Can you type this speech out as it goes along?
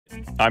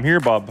I'm here,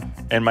 bub,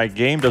 and my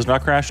game does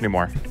not crash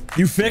anymore.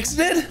 You fixed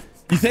it?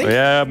 You think?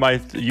 Yeah, my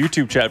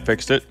YouTube chat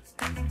fixed it.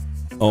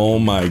 Oh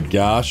my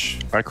gosh.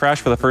 I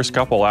crashed for the first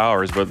couple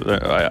hours, but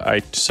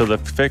so the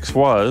fix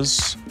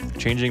was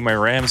changing my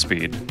RAM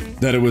speed.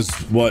 That it was,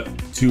 what,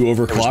 too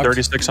overclocked? It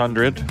was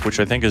 3600, which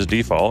I think is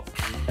default,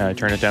 and I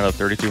turned it down to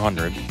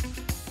 3200,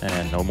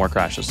 and no more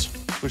crashes.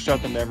 Pushed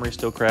out the memory,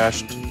 still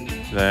crashed.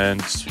 Then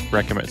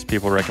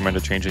people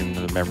recommended changing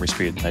the memory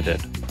speed, and I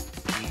did.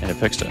 And it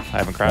fixed it. I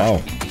haven't crashed.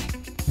 Wow.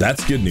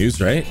 That's good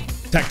news, right?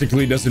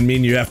 Technically doesn't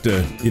mean you have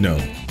to, you know,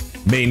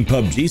 main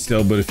PUBG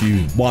still, but if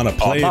you want to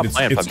play it,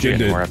 it's good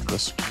to, after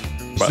this.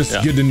 It's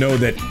just good to know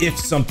that if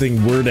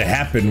something were to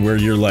happen where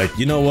you're like,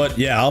 you know what,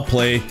 yeah, I'll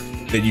play,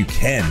 that you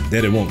can,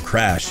 that it won't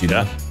crash, you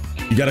know?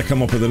 You got to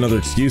come up with another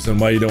excuse on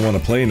why you don't want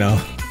to play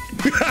now.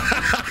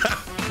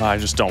 I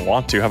just don't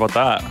want to. How about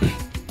that?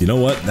 You know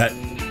what? That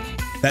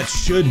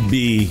should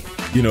be,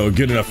 you know, a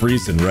good enough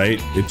reason,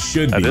 right? It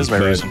should be. That is my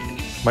reason.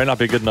 Might not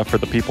be good enough for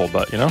the people,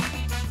 but you know?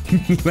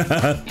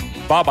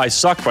 Bob, I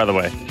suck, by the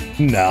way.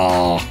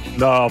 No,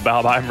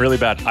 Bob, I'm really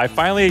bad. I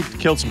finally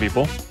killed some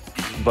people,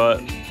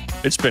 but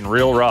it's been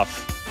real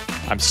rough.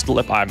 I'm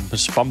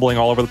just fumbling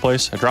all over the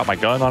place. I dropped my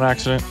gun on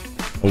accident.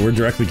 Oh, we're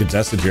directly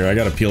contested here. I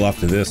got to peel off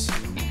to this.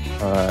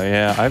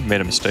 Yeah, I've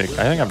made a mistake.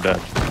 I think I'm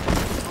dead.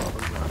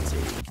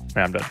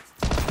 Yeah, I'm dead.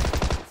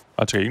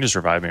 That's okay. You can just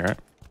revive me, right?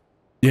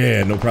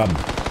 Yeah, no problem.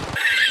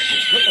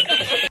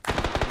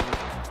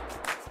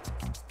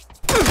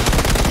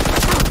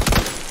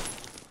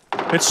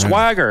 It's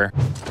Swagger.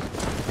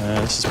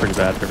 This is pretty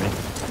bad for me.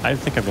 I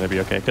think I'm going to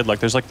be okay. Good luck.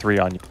 There's like 3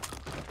 on you.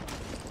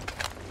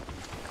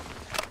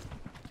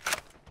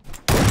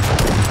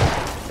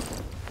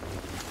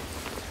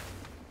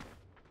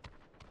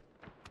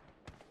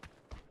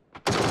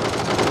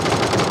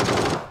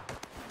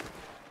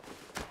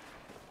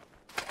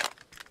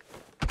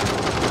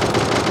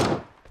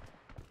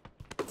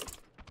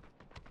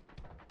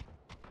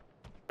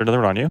 Another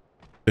one on you?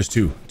 There's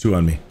two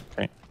on me.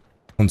 Okay.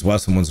 One's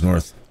west and one's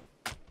north.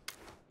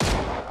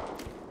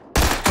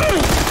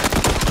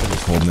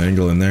 Just holding the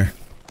angle in there.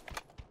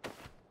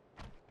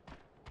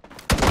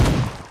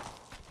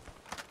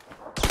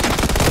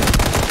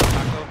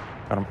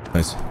 Got him.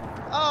 Nice.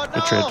 Oh no!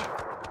 Good trade.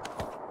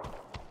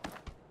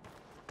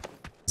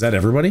 Is that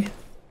everybody?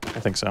 I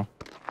think so.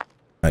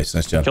 Nice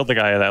job. Killed the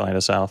guy at Atlanta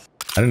South.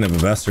 I didn't have a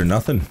vest or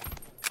nothing.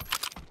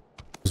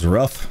 It was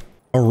rough.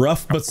 A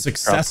rough but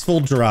successful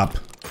drop.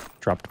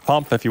 Dropped a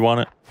pump if you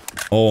want it.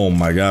 Oh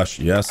my gosh,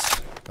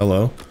 yes.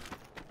 Hello.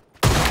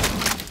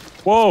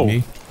 Whoa!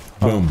 Me.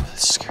 Boom. Oh, that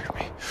scared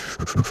me.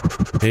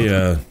 Hey,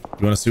 you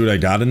want to see what I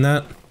got in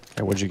that?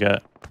 Hey, what'd you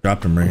get?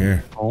 Dropped him right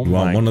here. Oh, you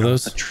want one of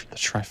those?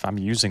 I'm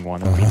using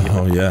one.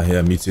 Oh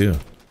yeah, me too.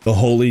 The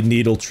Holy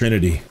Needle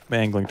Trinity. I'm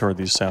angling toward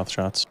these south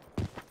shots.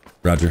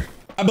 Roger.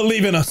 I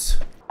believe in us.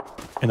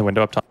 In the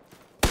window up top.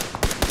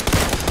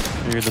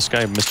 Dude, this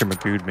guy Mr.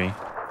 Magoo'd me.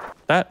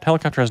 That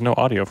helicopter has no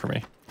audio for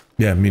me.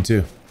 Yeah, me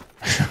too.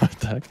 What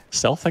the heck?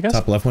 Stealth, I guess?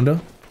 Top left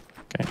window.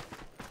 Okay. I'm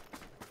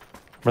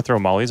gonna throw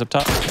mollies up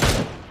top. I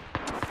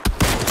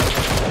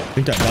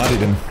think I bodied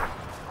him.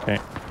 Okay.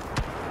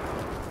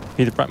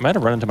 He might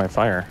have run into my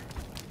fire.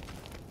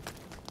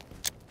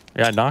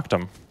 Yeah, I knocked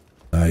him.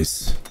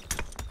 Nice.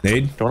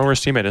 Nade? Don't know where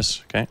his teammate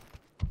is. Okay.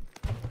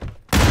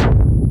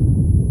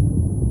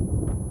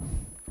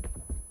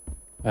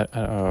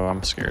 Oh,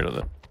 I'm scared of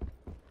it.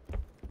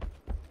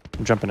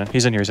 I'm jumping in.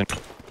 He's in here. He's in.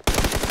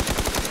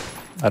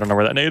 I don't know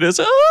where that nade is.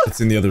 Ah! It's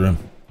in the other room.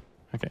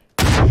 Okay.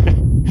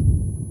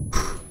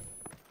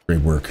 Great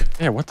work.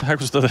 Yeah, what the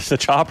heck was the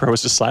chopper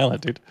was just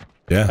silent, dude.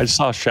 Yeah. I just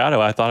saw a shadow.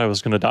 I thought I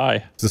was going to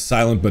die. It's a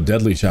silent but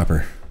deadly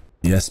chopper.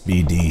 The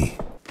SBD.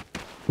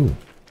 Ooh.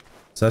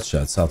 What's that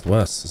shot?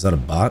 Southwest. Is that a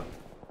bot?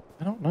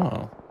 I don't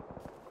know.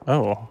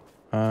 Oh.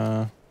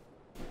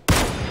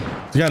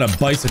 You got a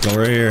bicycle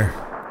right here.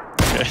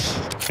 Okay.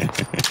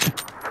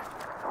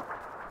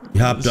 He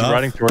hopped Is he off.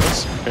 riding toward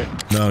us? Okay.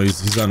 No,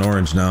 he's on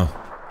orange now.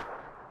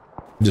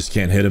 Just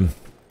can't hit him.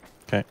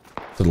 Okay.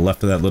 To the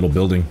left of that little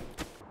building.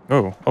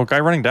 Oh,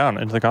 guy running down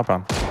into the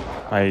compound.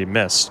 I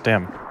missed.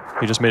 Damn.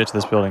 He just made it to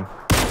this building.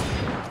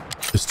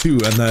 There's 2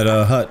 in that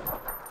hut.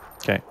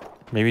 Okay.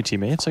 Maybe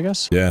teammates, I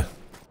guess? Yeah.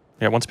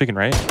 Yeah, one's peeking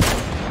right.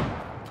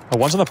 Oh,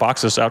 one's in the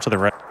boxes out to the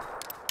right.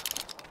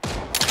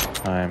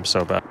 I'm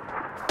so bad.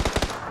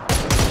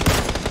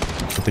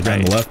 With the guy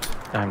on the left.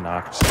 I'm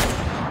knocked.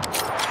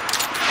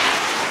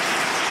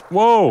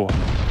 Whoa!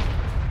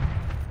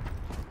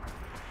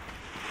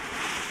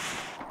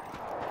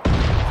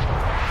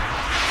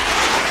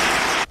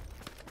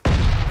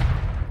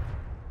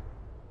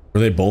 Were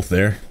they both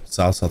there?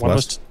 South,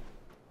 southwest?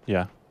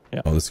 Yeah.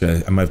 Oh, this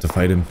guy. I might have to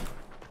fight him.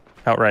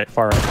 Outright,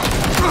 far right.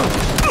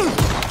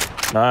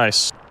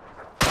 Nice.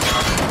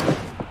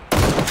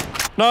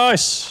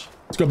 Nice!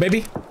 Let's go,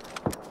 baby.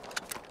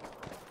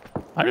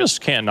 I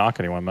just can't knock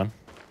anyone, man.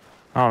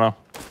 I don't know.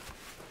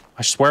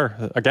 I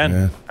swear, again.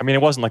 Yeah. I mean,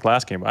 it wasn't like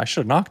last game, but I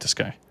should have knocked this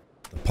guy.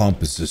 The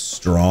pump is just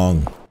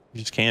strong.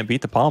 You just can't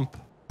beat the pump.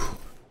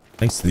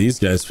 Thanks to these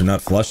guys for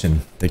not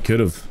flushing. They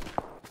could have.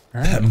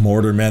 That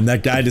mortar, man.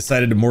 That guy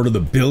decided to mortar the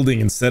building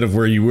instead of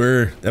where you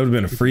were. That would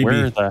have been a freebie.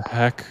 Where the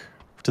heck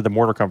did the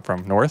mortar come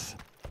from? North?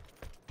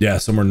 Yeah,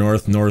 somewhere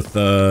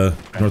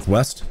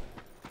northwest.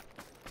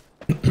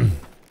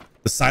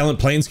 The silent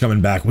plane's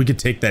coming back. We could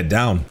take that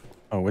down.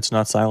 Oh, it's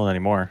not silent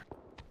anymore.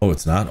 Oh,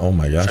 it's not? Oh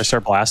my gosh. Should I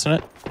start blasting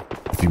it?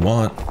 If you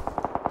want.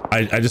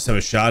 I just have a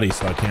shotty,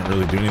 so I can't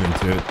really do anything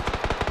to it.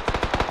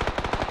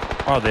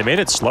 Oh, they made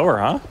it slower,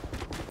 huh?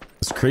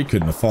 This crate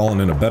couldn't have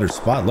fallen in a better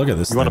spot. Look at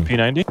this thing. You want a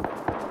P90?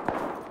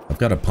 I've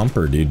got a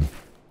pumper, dude.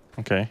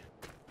 Okay.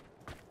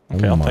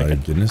 Okay, oh my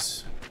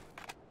goodness.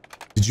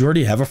 Did you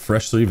already have a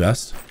fresh 3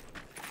 vest?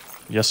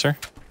 Yes, sir.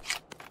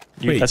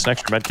 Wait, that's an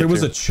extra med kit. There was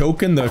too. a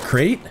choke in the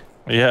crate?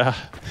 Yeah.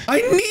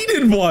 I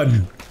needed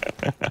one!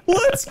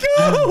 Let's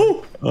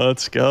go!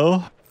 Let's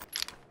go.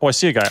 Oh, I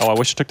see a guy. Oh, I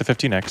wish I took the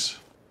 15x.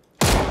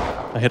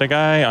 I hit a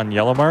guy on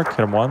yellow mark. Hit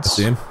him once.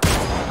 See him?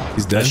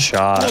 He's dead. Nice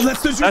shot. Oh,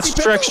 that's the juicy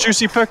pickle. Trek's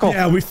juicy pickle.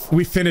 Yeah,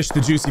 we finished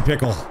the juicy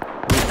pickle.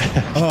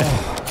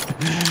 Oh.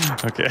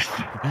 Okay.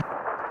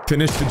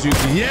 Finished the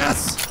juicy.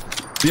 Yes!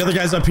 The other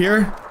guy's up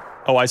here.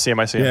 Oh, I see him.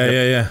 I see him.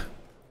 Yeah.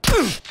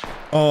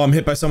 Oh, I'm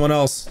hit by someone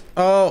else.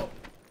 Oh.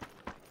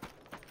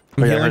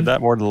 I heard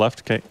that more to the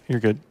left. Okay, you're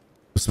good.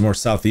 Some more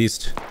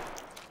southeast.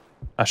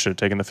 I should have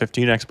taken the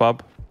 15x,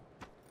 Bob.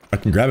 I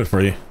can grab it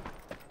for you.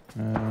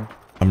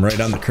 I'm right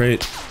on the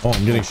crate. Oh,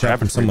 I'm getting shot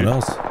from someone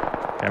else.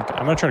 Okay,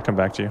 I'm gonna try to come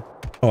back to you.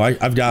 Oh,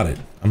 I've got it.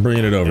 I'm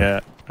bringing it over.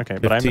 Yeah. Okay,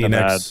 but I'm in a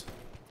mad.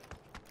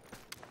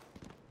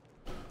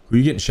 Who are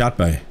you getting shot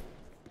by?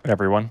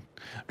 Everyone.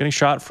 I'm getting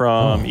shot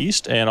from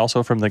east and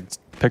also from the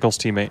Pickles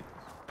teammate.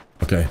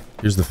 Okay,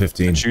 here's the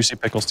 15. The juicy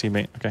Pickles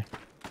teammate. Okay.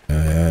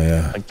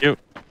 Yeah. Thank you.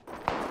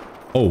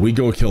 Oh, we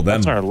go kill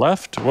them. That's on our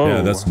left. Whoa.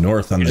 Yeah, that's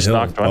north on the hill.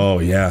 Knocked one. Oh,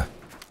 yeah.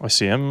 I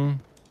see him.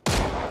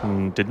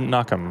 Didn't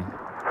knock him.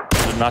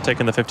 Did not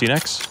taking the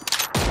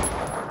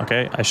 15x.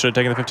 Okay, I should have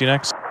taken the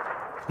 15x.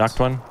 Knocked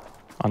one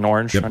on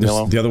orange, on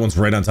yellow. The other one's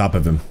right on top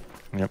of him.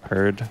 Yep,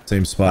 heard.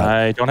 Same spot.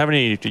 I don't have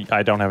any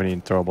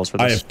throwables for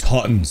this. I have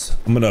tons.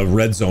 I'm gonna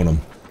red zone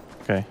them.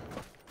 Okay.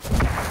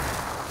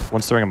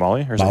 One's throwing a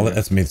molly? Or is Molly,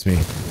 that's me. It's me.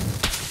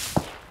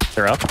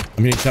 They're up.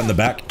 I'm getting shot in the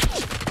back.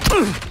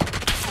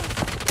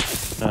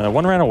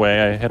 One ran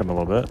away. I hit him a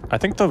little bit. I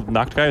think the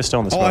knocked guy is still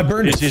in the smoke. Oh, I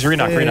burned it. He's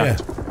re-knocked. Yeah.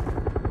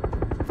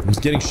 I was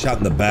getting shot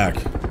in the back.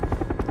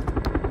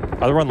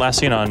 Other one last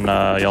seen on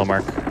yellow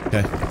mark.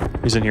 Okay.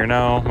 He's in here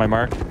now. My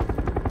mark.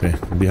 Okay,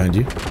 I'm behind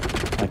you.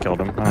 I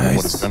killed him. I don't know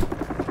what he's done.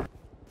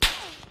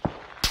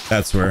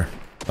 That's where.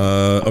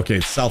 Okay,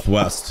 it's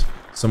southwest.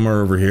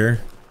 Somewhere over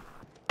here.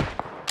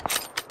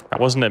 That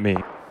wasn't at me.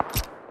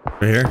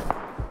 Right here.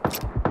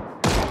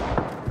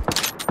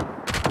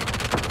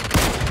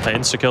 I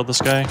insta-killed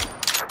this guy.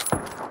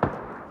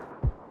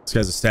 This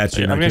guy's a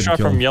statue. I'm getting shot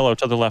from yellow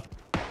to the left.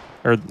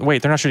 Or,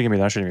 wait, they're not shooting at me.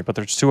 They're not shooting at me. But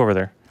there's 2 over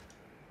there.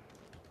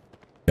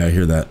 Yeah, I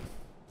hear that.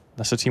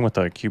 That's the team with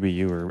the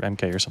QBU or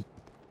MK or something.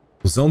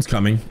 The zone's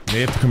coming.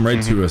 They have to come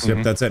right to us.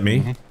 Yep, that's at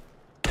me.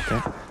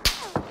 Okay.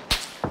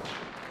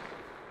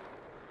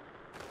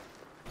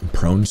 I'm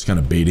prone, just kind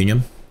of baiting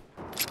him.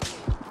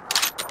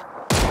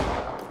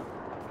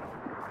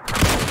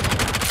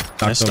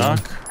 Nice knock.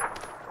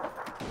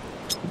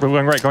 We're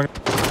going right, going.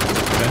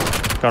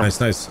 Okay.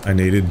 Nice. I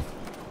naded.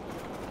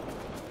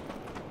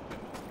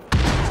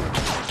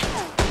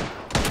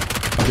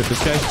 I'll get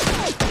this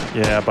guy.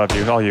 Yeah, above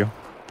you. All you.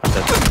 I'm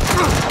dead.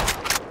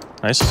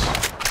 Nice.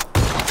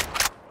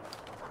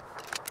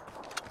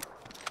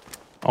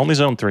 Only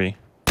zone 3.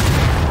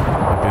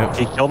 Yep.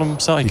 He killed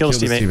himself. He killed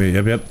his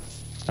teammate. Yep.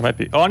 I might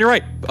be. Oh, on your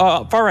right.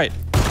 Far right.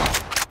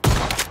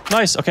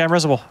 Nice. Okay, I'm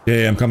resable.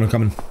 Yeah, I'm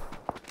coming.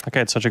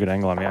 Okay, it's such a good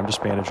angle on me. I'm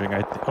just bandaging.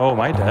 Oh, am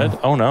I dead?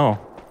 Oh, no.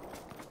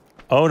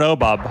 Oh, no,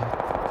 Bob.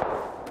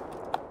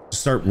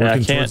 Start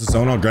working towards the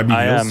zone. I'll grab you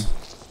heals.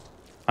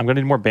 I'm going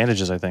to need more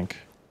bandages, I think.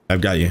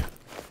 I've got you.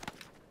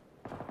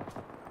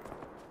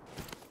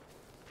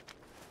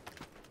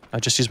 I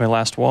just used my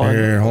last one.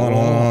 Here, hold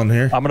on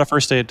here. Oh. I'm going to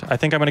first aid. I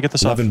think I'm going to get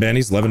this off. 11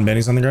 bandies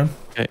on the ground.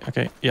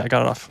 Okay. Yeah, I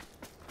got it off.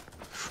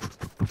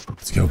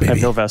 Let's go, baby. I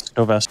have no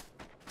vest.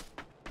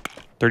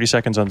 30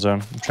 seconds on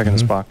zone. I'm checking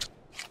this box.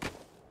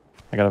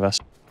 I got a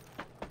vest.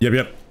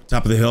 Yep.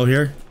 Top of the hill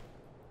here.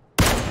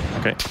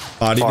 Okay.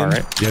 Bodied in.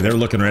 Right? Yeah, they're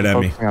looking right at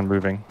me. Focusing on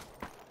moving.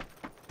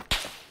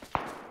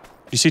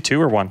 You see 2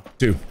 or 1?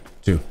 2.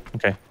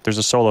 Okay. There's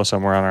a solo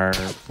somewhere on our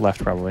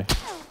left, probably.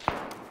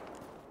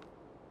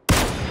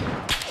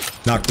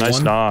 Knocked nice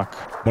one. knock.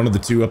 One of the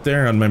 2 up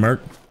there on my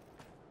mark.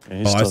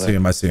 Yeah,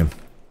 I see him.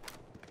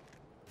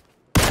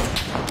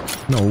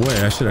 No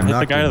way. I should have knocked hit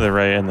the guy him. to the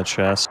right in the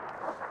chest.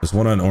 There's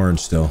one on orange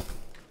still.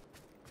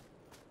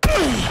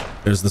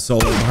 There's the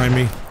solo behind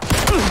me.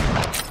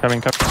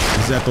 Coming.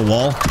 He's at the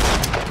wall.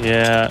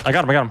 Yeah, I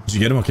got him. Did you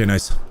get him? Okay,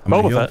 nice.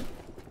 Boba Fett.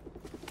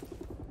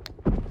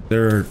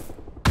 They're...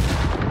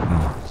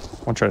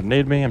 One tried to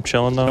nade me. I'm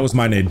chilling, though. That was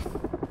my nade.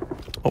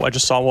 Oh, I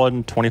just saw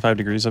one 25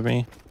 degrees of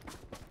me.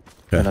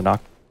 Okay. And a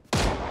knock.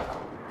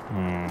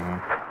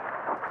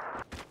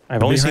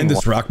 I've only seen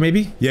this rock,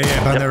 maybe? Yeah,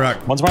 behind that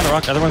rock. One's behind the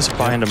rock. The other one's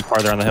behind him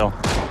farther on the hill.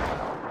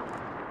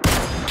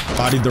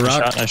 Bodied the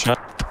rock. Nice shot.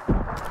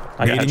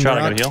 I got a shot. I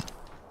got a heal.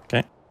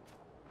 Okay.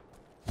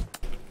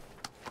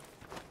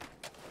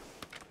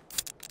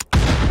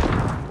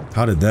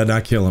 How did that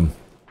not kill him?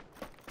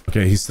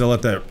 Okay, he's still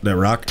at that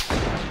rock.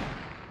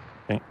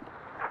 Okay.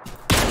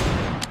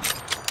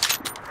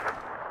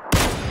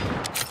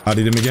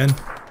 Bodied him again.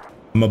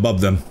 I'm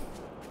above them.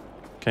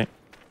 Okay.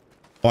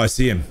 Oh, I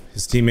see him.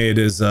 His teammate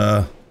is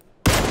right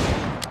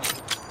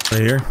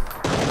here.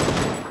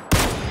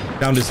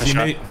 Downed his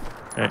teammate.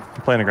 Okay,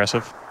 I'm playing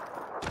aggressive.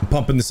 I'm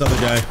pumping this other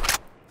guy.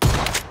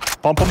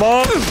 Pump him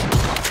up!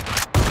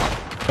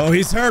 Oh,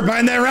 he's hurt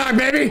behind that rock,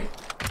 baby!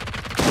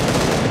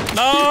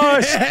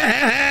 Nice!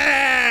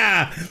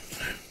 Yeah!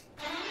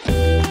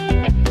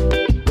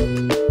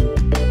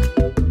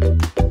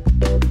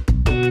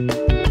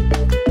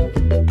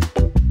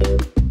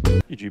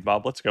 GG,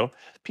 Bob, let's go.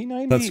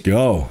 P90. Let's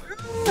go.